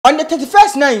On the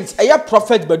 31st night, a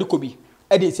prophet Badu Kobi,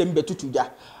 Eddie Sembe Tutuja.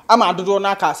 Ama Addo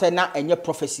na ka say na enye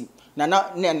prophecy. Na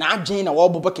adwen na wo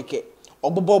bobo keke.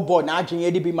 Obobo na adwen e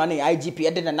de bi mane IGP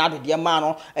e de na ado de ma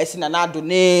no esi na ado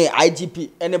ne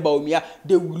IGP ene baomia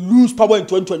they will lose power in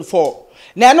 2024.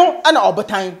 Na no ana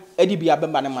Obotan e de bi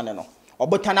abemba ne mane no.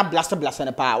 Obotan na blast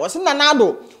ne pa. Wo se na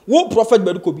ado wo prophet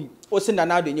Badu Kobi. O se na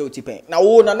ado enye otipen. Na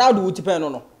wo na ado otipen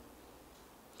no.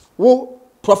 Wo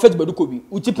prophet Badu Kobi,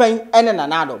 utipen ene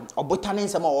nanado, Obotan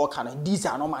nsema o ka these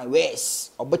are not my words.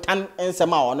 Obotan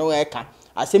nsema o no e ka.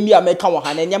 Asem bi ameka wo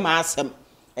ha na enye ma asem.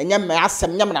 Enye ma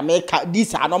asem nyam na meka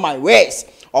these are not my words.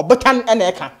 Obotan ene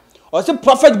e ka. O se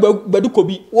prophet Badu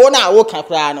Kobi, wo na wo ka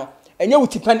kra no. Enye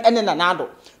utipen ene nanado.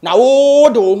 Na wo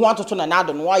de wo ho atoto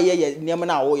nanado no ye niem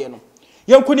na wo ye no.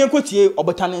 Yenkoni enkotie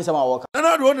Obotan nsema wo ka.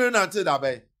 Nanado wo ne na ante da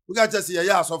bai. Wo ga chese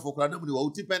ye asofo kra na mu ni wo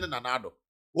utipen nanado.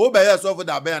 Wo be ye so for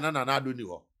da be na nanado ni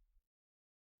ho.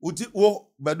 Uti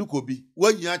wo Badu Kobi,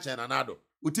 wo nyia chen nanado.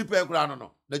 Uti pe kura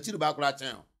no na chiri ba kura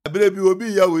chen. Ebere bi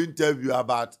obi ya we interview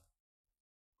about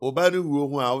obani wo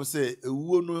ho a wo say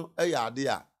ewuo no ade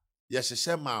a ye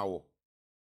hyehye ma wo.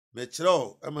 Me kire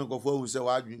o emenkofo hu say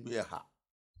wa adwen bi ha.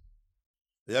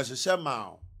 Ye hyehye ma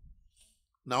wo.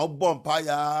 Na wo bompa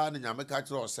ya na nyame ka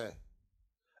kire o say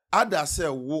ada say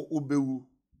wo obewu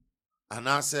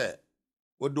ana say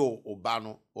wodo oba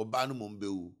no mo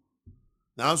mbewu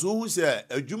na so hu se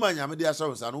adwuma nyame de asha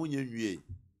wonsa no nya nwie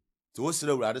to wo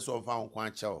sire wurade so mfa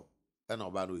nkwan chew e na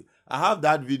oba no. I have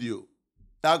that video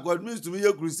that God means to me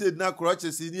a crusade na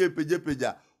crutches ni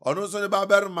epeja ono so ne ba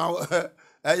berma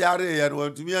e yare ye no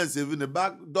to me an save ne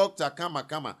back doctor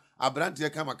kama abrante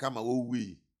kama wo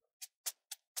wi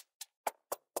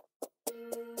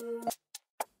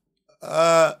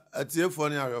atie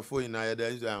phone ya phone na ye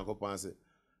da nzo yankopon ase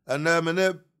and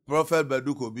mene prophet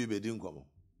Badu Kobi be din komo.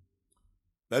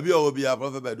 Baby obi a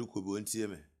prophet Badu Kobi ontie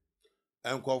me.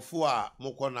 Enkofo a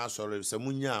mokọ na asore se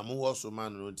munya mo wo so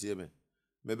man no ontie me.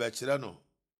 Me be kire no.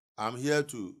 I'm here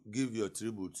to give your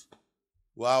tribute.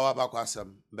 Wa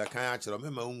bakwasem be kan a kire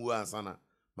me ma unwu ansana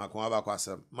makon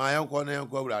bakwasem. Ma yenko na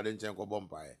yenko awurade nchen ko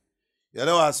bompae.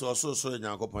 Yere wa so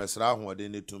nyankopon esra ahode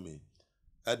ne tumi.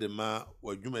 Edema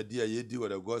wadwumadi a yedi wo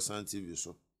the God Sun TV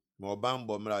so. Ma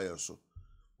obambo mra yeso.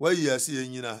 Where you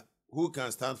see who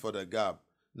can stand for the gap?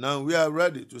 Now we are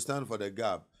ready to stand for the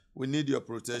gap. We need your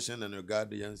protection and your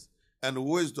guardians and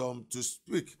wisdom to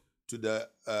speak to the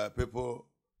people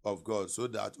of God so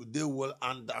that they will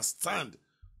understand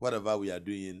whatever we are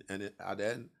doing. And at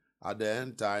the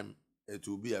end time, it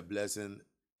will be a blessing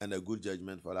and a good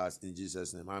judgment for us in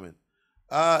Jesus' name. Amen.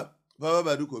 Baba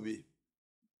Badu Kobi.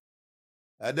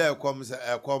 There comes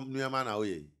new man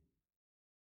away.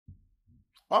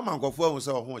 O man ko fo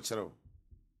so ho kire.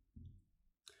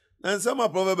 Na nsema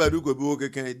prophet Badu Kobi wo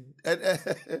keken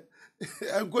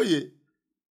enkoye.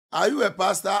 Are you a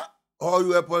pastor or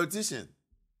you a politician?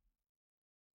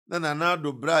 Na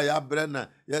do bra ya bre na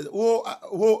wo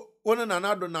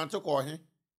na do na choko he.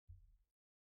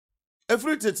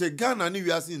 Every tete Ghana ni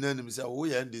wiase na nim se wo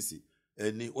ye NDC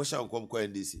eni wo sha nkom ko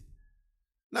NDC.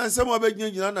 Na nsema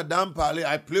obegyina na dampale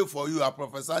I pray for you, I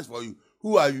prophesy for you.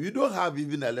 Who are you? You don't have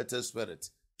even a letter spirit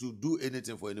to do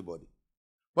anything for anybody.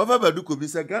 Prophet Badu Kobi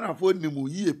say Ghana for nimu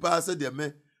yie pa se de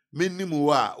me nimu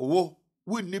wa wo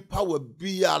ni power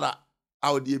biara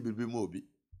awde bibi mo obi.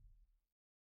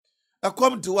 E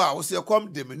come to wa wo say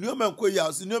come de me no man koyi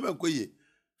a so no man koyi.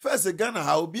 First Ghana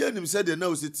ha obi anim say de na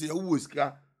wo siti wo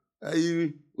sika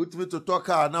ayi utimi to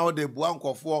toka na wo de boa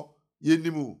nkofo ye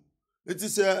nimu. Enti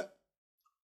say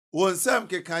won sam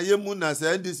ke kan ye mu na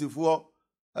say ndisi fo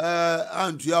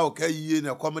antua o kayiye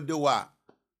na komde wa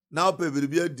na o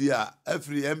pebiribia dia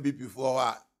every MVP for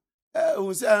wa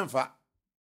hu se anfa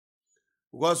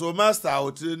because o master o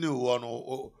training wo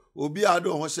no obi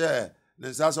ado ho she ne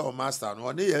nsasa o master no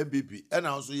ne MVP e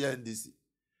na so ye ndisi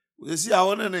we si a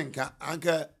won ne nka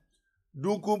anka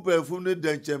dunkum perfum ne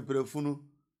denchen perfunu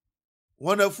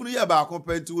won afunu ye ba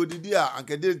akopenti odidi a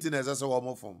anka denti na nsasa wo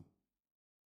mo fom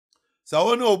sa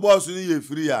won o boss ni ye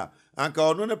free a anka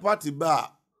ono ne party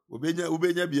ba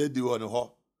ubenya bi edi wo ne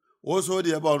ho wo so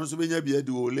de ba ono so benya bi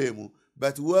edi wo lemu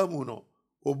but wo mu no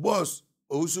o boss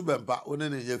o su bempa one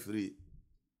ne ye free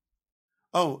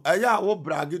oh aya wo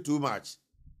brag too much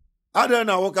ada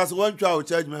na wo kas won twa o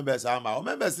church members ama o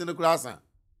members in class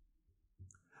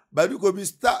Badu Kobi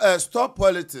stop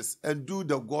politics and do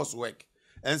the God's work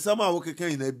and somehow wo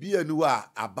keken na bia ni wa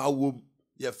abawom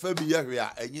ye fa bi ye hwe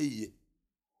a enye yie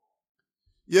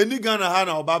ye ni Ghana ha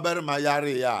na obabere ma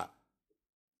yare ya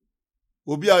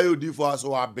obi ayo di for us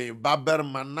wa ben baber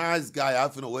man nice guy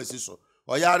afino wesi so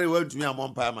o yare wantumi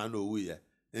amompa ma na owu ye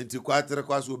enti kwatere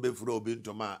kwaso obefuro obi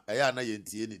ntoma eya na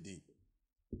yentie ne din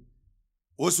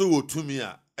oso wotumi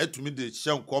a etumi de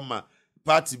hyenkoma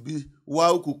party bi wa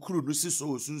okukuru no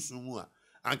siso osunsun mu a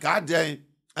anka aden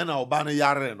na oba no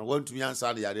yare no wantumi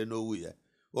ansa de yare no wuye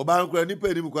oba nkura nipa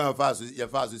enim kwa fa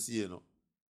so sie no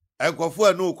enkofo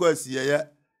a no okọ asie ye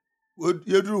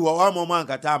yeduru wo amoma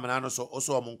ankata amana no so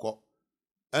oso omonko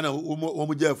na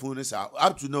wo jafun ni sa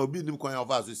up to now obi nim kwa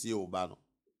fa so sie oba no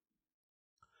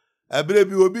ebere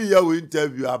bi obi ya we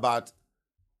interview about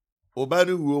oba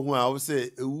no wuo ho a wo say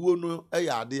ewuo no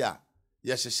ya ade a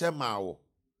ye hyehye maawo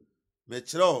me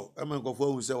kiro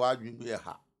emenkofo hu say wa adwenu ye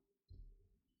ha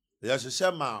ye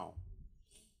hyehye maawo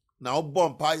na obọ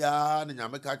mpa ya na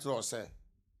nyame ka kiro say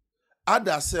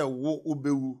ada say wo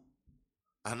obewu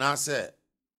ana say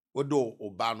odo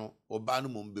oba no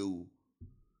mo mbewu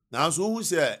na so hu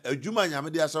say adwuma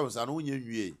nyame de asawo sa no nya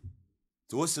nwie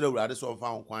ti wo sere urade so mfa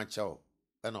ho kwa chew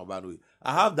na oba no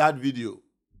I have that video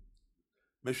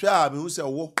me hwa me hu say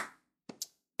wo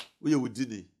ye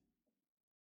wudini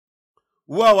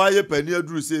wo a wa ye pani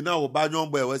aduru say na wo ba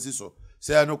nyon boy wasi so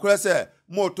say no kure say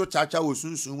mo to chacha wo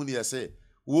sunsun mu ne ye say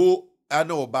wo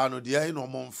ana oba no de ahi no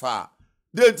mo mfa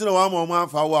de ntina wa mo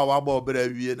amfa wo a wa ba obere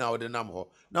awie na wo de nam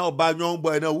ho na oba nyon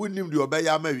boy na wunnim de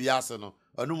obeya ma wi ase no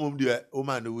onu mom de o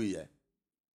ma no wi ye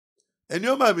eni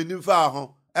o ma mi nim fa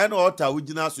ho ena ota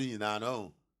wugina so nyina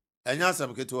no enya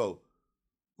asem keto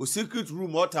o secret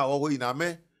room ota wo yina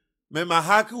me ma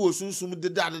hack wo sunsun de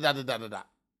da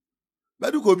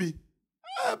Badu Kobi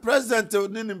president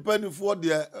ni nimpanifo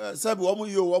de sabi wo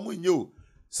mo nyo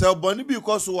se boni bi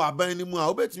ko so aban ni mu a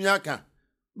obetumi aka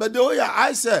but the way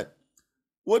I said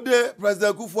what the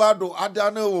president Kufuado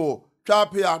adana wo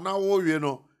twape ana wo we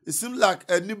no it seems like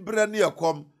any brand near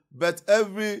come but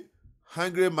every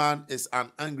hungry man is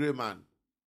an angry man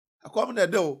akom na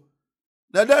do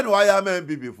na den why am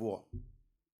MPP for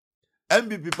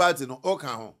MPP party no o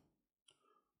kan ho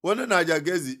woni na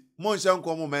jagezi mo nhyɛ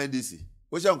nkomo man DC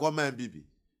wo hyɛ nkomo man MPP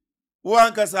wo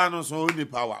ankasa no so oni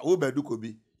power wo Badu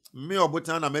Kobi me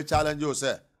Obotan na me challenge you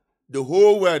say the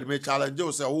whole world me challenge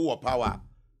you say wo power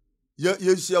ye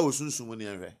hia wo sunsun ne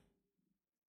enhwe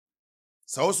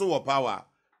sa wo so wo power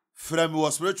from wo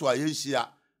spiritual ye hia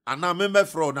ana me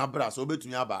fro na bra so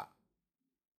betumi aba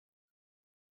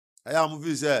aya mu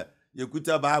fi say ye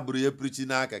kuta Bible ye preaching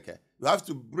na keke you have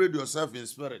to braid yourself in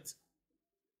spirit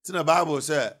tina Bible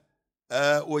say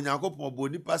onyankopon bo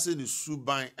nipa se ni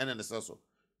suban ene ne so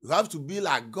you have to be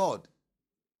like God.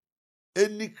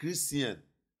 Any Christian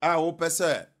wo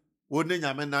pese wo ne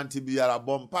nyame nante biara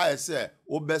bompa ese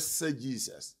wo bese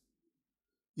Jesus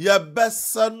ye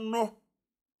bese no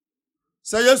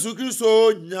se Yesu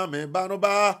Kristo nyame ba no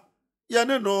ba ye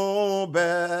ne no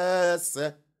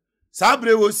bese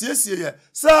sabre wo siesie ye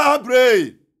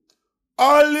sabre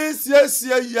only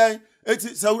siesie ye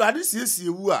eti se urade siesie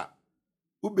wu a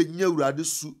wo benya urade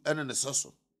su ene ne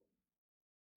soso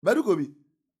Badu Kobi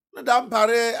na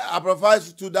dampare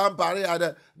approach to dampare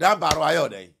ada damparo ayo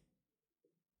den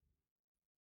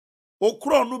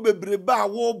okro no bebreba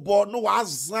wo bo no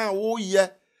wazan wo ye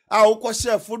a wo ko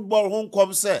share football hon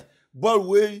kom se ball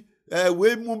we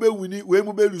mu be wini we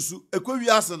mu be lusu ekwi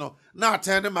ase no na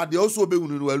aten ma de also be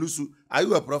wini no lusu. Are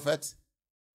you a prophet?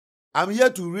 I'm here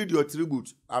to read your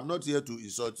tribute. I'm not here to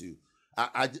insult you.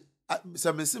 I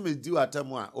me do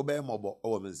atemu a obey mobo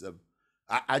o mesem.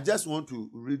 I just want to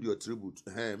read your tribute.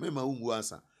 Hey, me ma ungu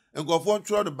answer. Nkofo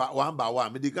ntro no one by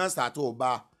one. Me di kan start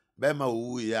oba be ma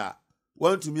owu ya.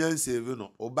 Want to me and save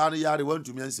no. Oba no yare want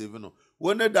to me and save no.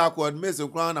 Wone da accord me se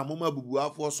kwan na moma bubu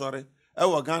afo sori. E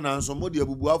wo Ghana nso mo de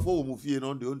bubu afo wo mu fie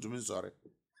no de want to me sorry.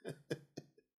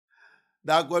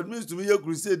 Da accord means to me your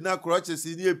crusade na crutches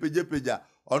ni epeja.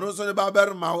 Ono so ne ba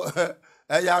ber ma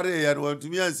e yare ye want to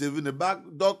me and save no back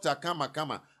doctor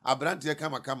kama abrante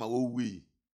kama wo wi.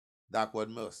 That word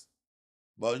most.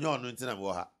 But you know ntina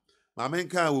mo ha. Ma men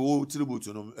kan wo tribute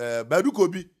no Badu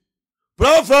Kobi.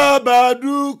 Prophet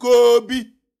Badu Kobi.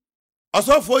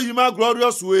 Asofo yima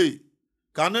glorious way.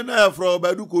 Kan na from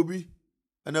Badu Kobi.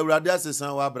 And Awurade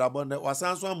asesan wa brabonde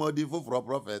wasan so amodi for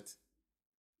prophet.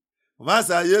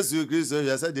 Masa Yesu Kristo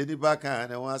ya se de nipa kan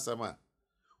na won asama.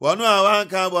 Wono a wan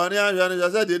kan bo ne ahwe no ya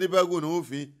se de nipa gu no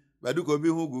fi. Badu Kobi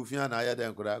hu gu fi na ya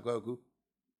den kura kwaku.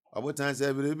 Obotan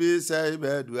se bi se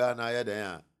Badu na ya den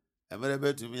a emere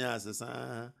betumi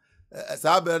asesa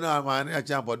sabe na amane a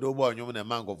champo do bo nyum na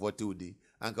mango 40 udi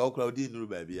anka okra udi nuru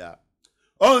ba bia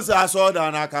onse aso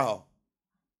da na aka ho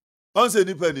onse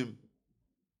nipa nim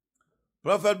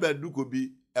Prophet Badu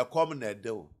Kobi ekom na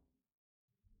edewo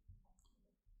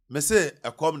me se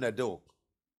ekom na edewo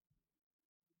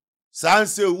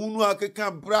sanse hunu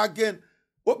akeka bragen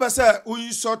What pesa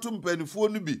we sort to penifo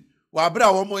no bi. Wa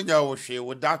bra wo mo nya wo hwe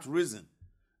with that reason.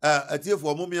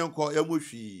 Atiefo mo me enko ya mo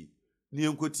hwi ni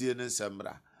enkotie ne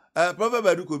nsembra. Prophet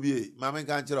Badu Kobi, mama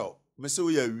kan kire o. Me se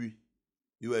we ya wi.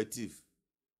 You are a thief.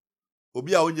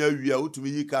 Obi a onya wi a utumi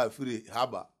yi ka afiri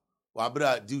haba. Wa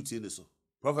bra duty ni so.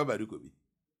 Prophet Badu Kobi.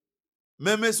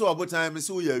 Me so Obotan me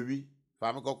se we ya wi.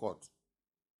 Fa me court.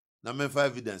 Na me fa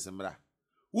evidence mbra.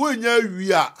 Wonya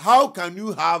wi a, how can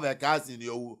you have a car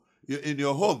in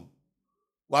your home?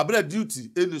 Wa bra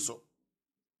duty any so.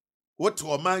 What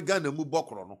o man Ghana mu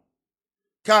bokro no.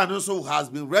 Car no so has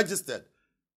been registered.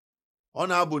 On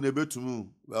abo ne betumu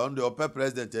on the upper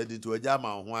president edit to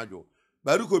ejama ho adwo.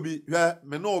 Badu Kobi hwe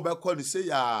me no be call ni say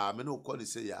ya, me no call ni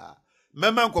say ya.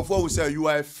 Memma nkofo who say you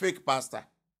are a fake pastor.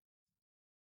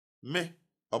 Me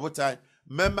Obotan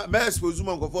me expose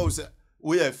man nkofo who say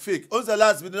we are fake. On the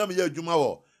last video na me adwuma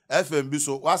wo FMB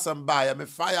so wasam ba ya me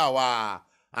fire wa.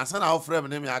 Ansa na ofre me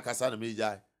ne me akasa na me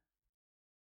jai.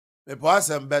 Me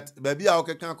pasam bet baby a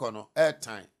okeka kono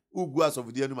airtime. Ugu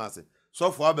asofodi anu ase. So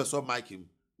for abeso mic him.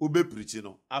 Ube preaching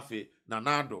no afe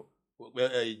nanado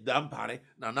dampare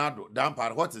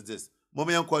dampare. What is this?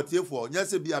 Mama yankotie for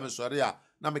nyase bia me sori a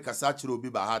na me kasa kire obi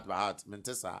by heart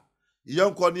mentesa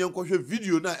yanko ne yanko hwe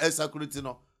video na security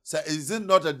no say is it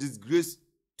not a disgrace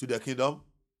to the kingdom?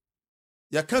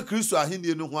 Ya ka Kristo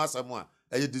ahindie no ho asamo a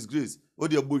eye disgrace o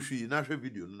de abohwi na hwe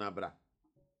video no na bra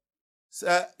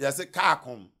say ya se ka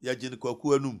akom ya gine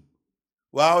kwaku anum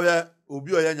wa ya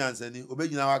obi o ya nyansani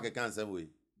obegyina wa keka ansam we.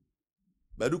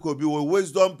 Badu Kobi we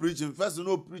wisdom preaching first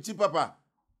no preaching papa.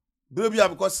 Baby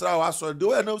because so the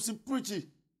way no see preaching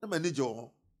na manage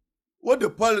ho. What the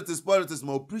politics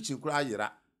mo preaching kra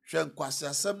yira. Hwe nkwase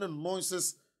asem no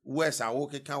nonsense words a wo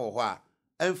keka wo ho a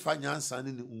emfa nyansa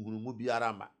ne nhunumu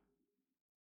biara ma.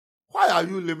 Why are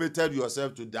you limited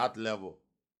yourself to that level?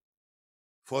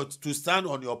 To stand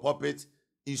on your pulpit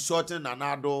insulting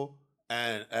another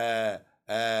and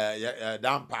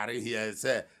down party here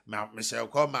say Michelle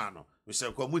Comano.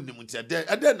 Michelle Comuni Muntia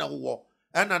de na wo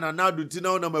ena na nadu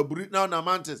ntina na maburi na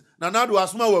mountains na nadu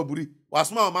asma waburi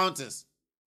wasma mountains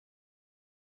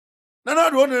na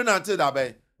nadu wonu na ante da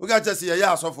be we ga chese ye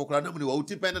asofo kra na mu ni wo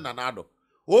uti pen na nadu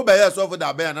wo be ye asofo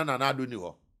da be na nadu ni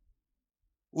ho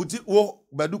uti wo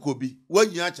Badu Kobi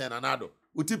wanyi a chen na nadu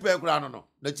uti pen kra no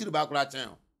na chiri ba kra chen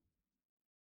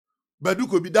Badu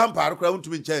Kobi dan par kra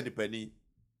untumi chen ni pani.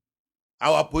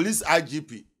 Our police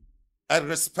IGP, a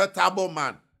respectable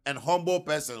man and humble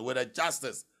person with a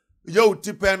justice. Yo,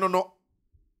 tipeno no.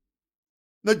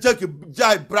 No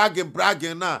jai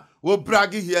bragging na. We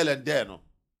bragging here and there no.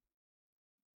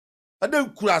 I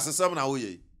don't cross some na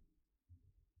we.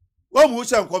 One we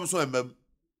shall come so emem.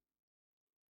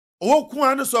 O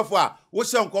kuan so far. We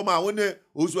shall come a we ne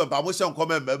osu empa we shall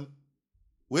come emem.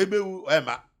 We be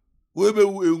ema. We be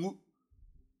engu.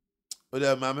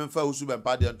 Ode ma me fa osu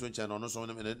empa de nto nche no no so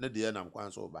ne de na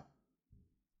kwan so ba.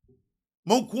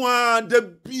 Monkwa de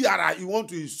biara, you want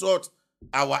to insult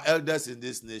our elders in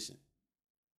this nation.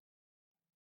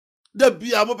 The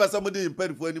biara mo person mo dey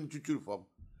impede for anim chuchuru form.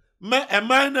 Me e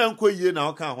man na nko yie na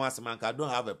oka ho asemanka I don't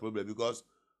have a problem because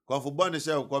konfo ne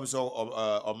share nkom so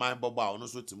o man bobo a ono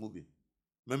so timu bi.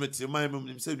 Me ti man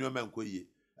me say nwa man nko yie.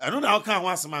 Eno na oka ho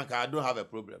asemanka I don't have a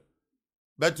problem.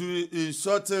 But to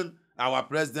insulting our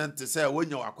president to say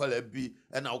when you akwala bi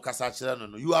and na okasa kire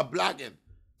no you are blagging.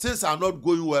 Things are not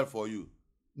going well for you.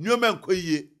 Newman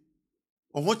koye.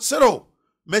 Oho chero.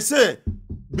 Me say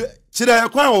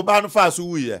chira kwan oba no fa so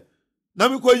wuye. Na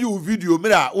me koyi u video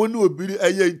me a oni obiri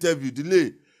eye interview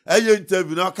delay. Eye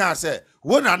interview na ka say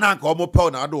wona na nka omo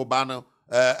pe na do oba no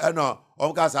eno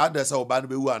omo ka say adese oba no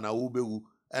bewu ana wo bewu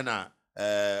ena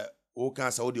wo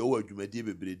ka say wo de wo adwumadi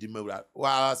bebre di mawura.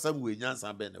 Wa asam we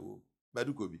nyansa be na wo.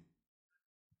 Badu Kobi.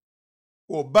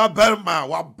 Oba berma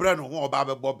wa bre no ho oba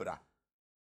be bobra.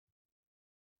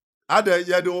 Ada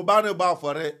ye de oba ne ba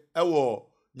fore ewo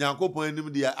Nyankopon anim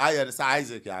de aye se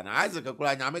Isaac ana Isaac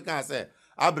kura nyame kan se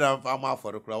Abraham fa ma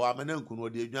fore kura wa mena nkunu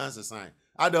de adwan sesan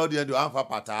ada ode de anfa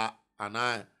pata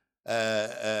ana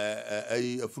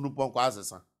afunu pon kwa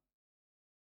sesan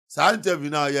sa interview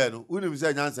na ye no unim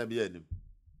se nyansa be anim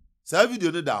sa video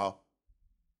no da ho.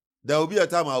 There will be a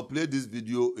time I'll play this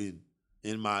video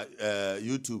in my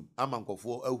YouTube.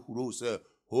 Amankofo ehuro say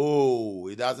oh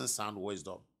it doesn't sound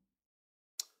wisdom.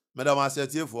 Madam, I said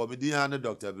here for me,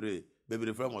 Dr. Bray, baby,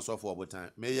 the friend was off for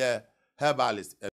Obotan. May herbalist.